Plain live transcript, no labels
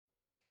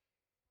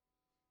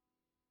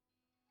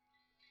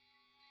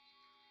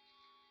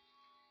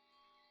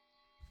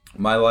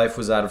My life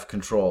was out of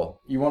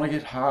control. You want to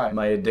get high.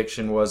 My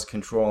addiction was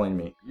controlling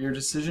me. Your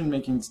decision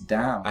making's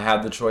down. I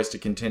had the choice to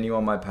continue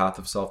on my path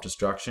of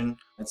self-destruction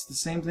It's the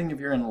same thing if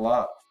you're in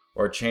love.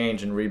 or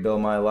change and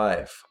rebuild my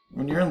life.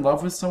 When you're in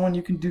love with someone,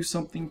 you can do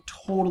something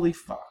totally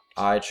fucked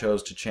I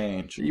chose to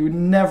change. that you would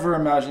never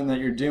imagine that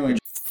you're doing. It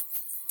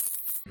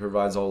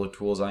provides all the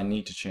tools I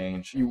need to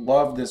change. You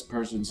love this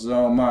person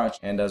so much,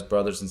 And as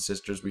brothers and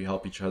sisters, we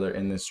help each other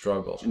in this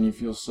struggle. and you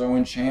feel so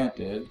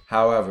enchanted.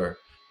 However,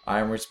 I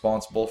am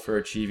responsible for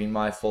achieving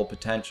my full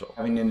potential.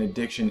 Having an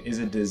addiction is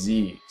a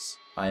disease.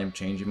 I am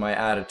changing my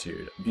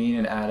attitude. Being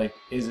an addict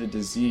is a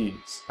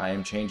disease. I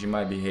am changing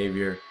my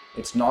behavior.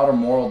 It's not a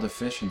moral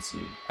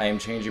deficiency. I am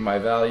changing my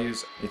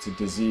values. It's a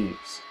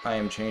disease. I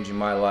am changing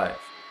my life.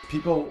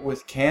 People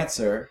with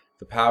cancer,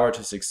 The power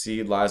to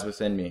succeed lies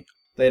within me.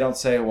 they don't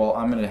say, well,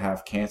 I'm going to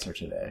have cancer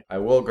today. I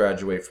will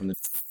graduate from the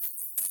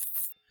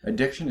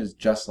Addiction is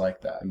just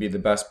like that. and be the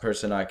best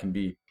person I can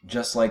be.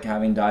 Just like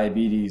having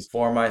diabetes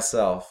For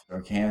myself,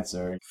 or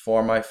cancer,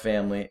 for my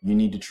family, you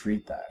need to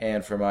treat that.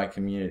 and for my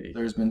community.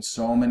 There's been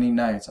so many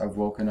nights I've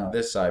woken up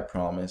This I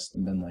promise.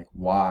 and been like,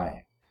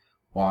 why?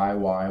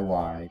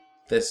 Why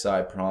This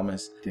I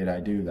promise. did I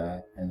do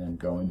that? And then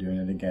go and doing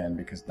it again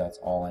because that's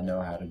all I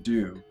know how to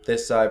do.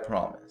 This I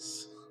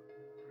promise.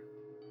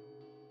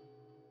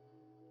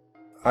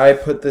 I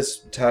put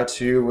this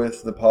tattoo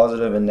with the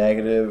positive and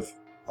negative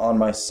on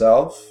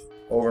myself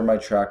over my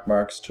track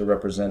marks to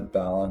represent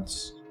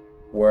balance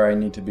where I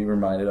need to be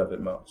reminded of it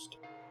most.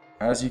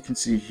 As you can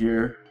see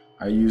here,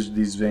 I use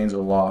these veins a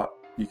lot.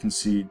 You can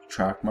see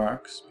track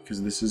marks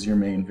because this is your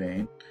main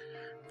vein.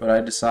 But I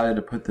decided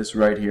to put this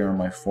right here on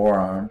my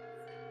forearm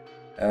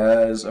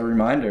as a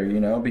reminder, you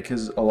know,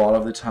 because a lot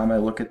of the time I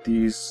look at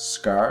these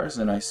scars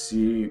and I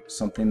see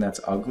something that's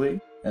ugly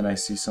and I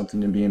see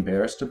something to be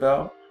embarrassed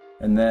about.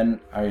 And then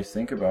I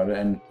think about it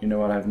and you know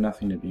what, I have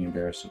nothing to be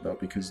embarrassed about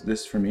because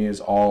this for me is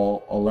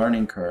all a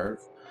learning curve,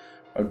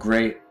 a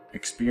great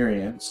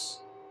experience.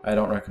 I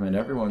don't recommend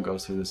everyone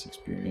goes through this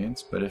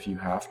experience, but if you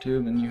have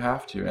to, then you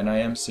have to. And I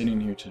am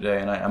sitting here today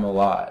and I am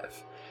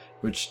alive,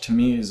 which to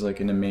me is like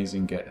an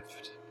amazing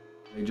gift.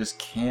 They just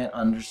can't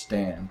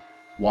understand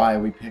why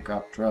we pick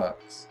up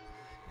drugs.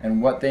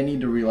 And what they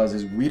need to realize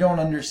is we don't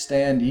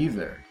understand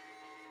either.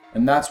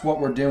 And that's what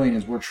we're doing,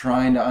 is we're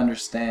trying to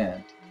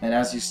understand. And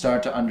as you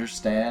start to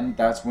understand,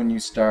 that's when you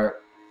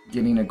start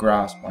getting a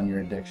grasp on your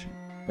addiction.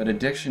 But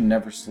addiction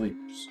never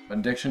sleeps.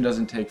 Addiction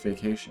doesn't take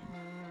vacation.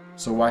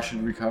 So why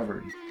should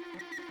recovery?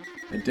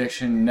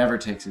 Addiction never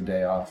takes a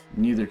day off,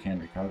 neither can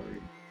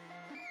recovery.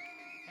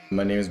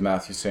 My name is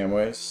Matthew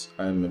Samways.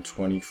 I'm a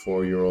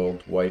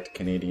 24-year-old white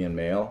Canadian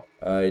male.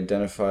 I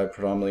identify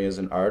predominantly as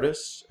an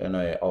artist, and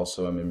I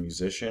also am a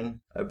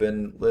musician. I've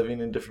been living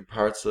in different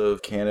parts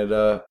of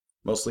Canada,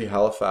 mostly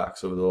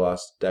Halifax, over the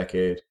last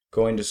decade,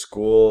 going to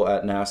school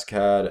at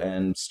NASCAD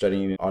and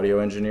studying audio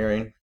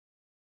engineering.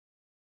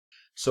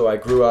 So I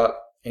grew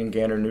up in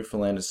Gander,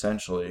 Newfoundland,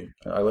 essentially.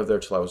 I lived there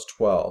till I was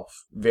 12.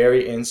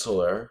 Very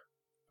insular,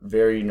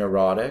 very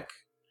neurotic,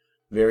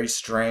 very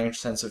strange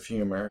sense of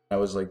humor. I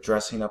was like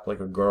dressing up like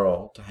a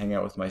girl to hang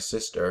out with my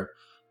sister,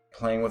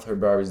 playing with her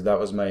Barbies. That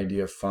was my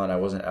idea of fun. I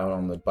wasn't out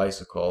on the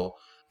bicycle,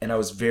 and I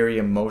was very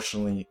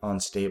emotionally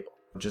unstable,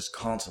 just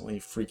constantly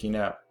freaking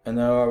out. And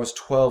then I was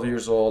 12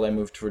 years old, I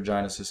moved to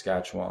Regina,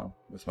 Saskatchewan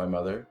with my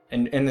mother.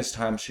 And in this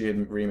time she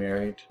had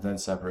remarried, then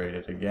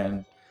separated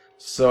again.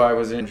 So I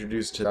was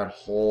introduced to that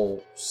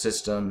whole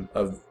system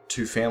of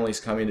two families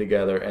coming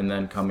together and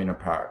then coming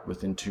apart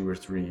within 2 or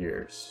 3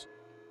 years.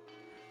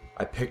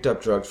 I picked up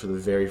drugs for the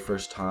very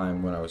first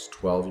time when I was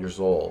 12 years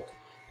old,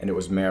 and it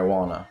was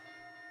marijuana.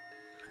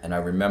 And I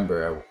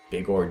remember a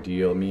big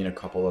ordeal. Me and a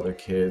couple other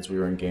kids, we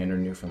were in Gander,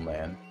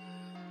 Newfoundland.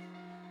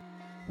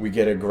 We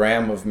get a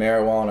gram of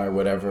marijuana or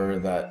whatever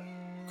that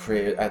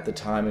created, at the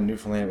time in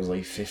Newfoundland, it was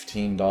like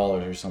 $15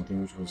 or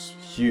something, which was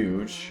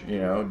huge, you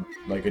know,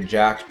 like a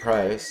jacked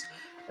price.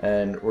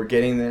 And we're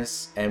getting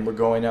this, and we're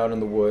going out in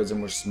the woods,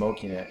 and we're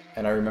smoking it.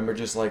 And I remember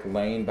just like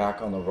laying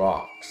back on the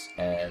rocks,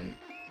 and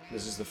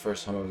this is the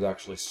first time I was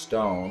actually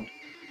stoned.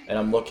 And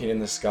I'm looking in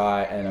the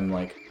sky, and I'm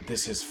like,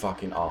 this is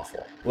fucking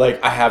awful.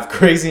 Like, I have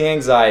crazy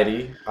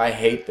anxiety. I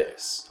hate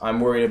this. I'm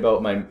worried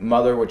about my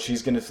mother, what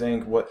she's gonna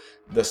think, what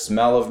the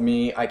smell of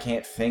me. I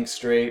can't think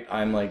straight.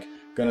 I'm like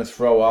gonna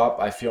throw up.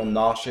 I feel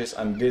nauseous.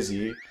 I'm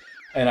dizzy.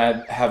 And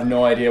I have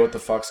no idea what the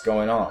fuck's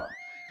going on.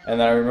 And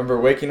then I remember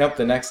waking up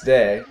the next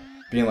day,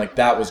 being like,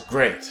 that was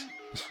great.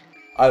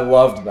 I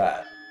loved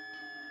that.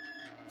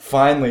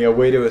 Finally, a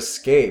way to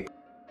escape.